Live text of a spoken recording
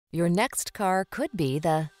Your next car could be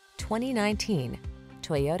the 2019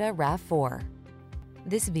 Toyota RAV4.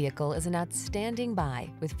 This vehicle is an outstanding buy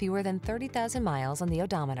with fewer than 30,000 miles on the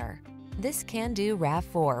odometer. This can-do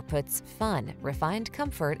RAV4 puts fun, refined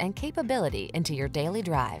comfort, and capability into your daily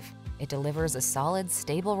drive. It delivers a solid,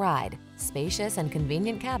 stable ride, spacious and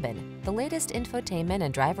convenient cabin, the latest infotainment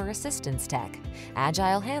and driver assistance tech,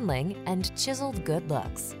 agile handling, and chiseled good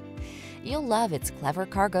looks. You'll love its clever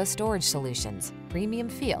cargo storage solutions, premium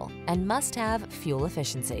feel, and must-have fuel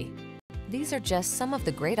efficiency. These are just some of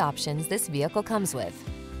the great options this vehicle comes with: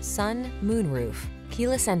 sun, moonroof,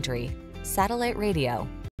 keyless entry, satellite radio,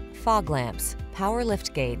 fog lamps, power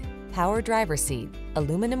liftgate, power driver's seat,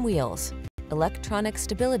 aluminum wheels, electronic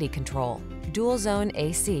stability control, dual zone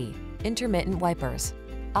AC, intermittent wipers.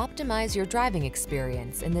 Optimize your driving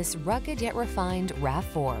experience in this rugged yet refined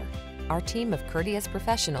RAV4. Our team of courteous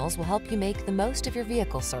professionals will help you make the most of your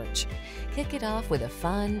vehicle search. Kick it off with a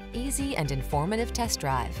fun, easy, and informative test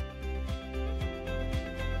drive.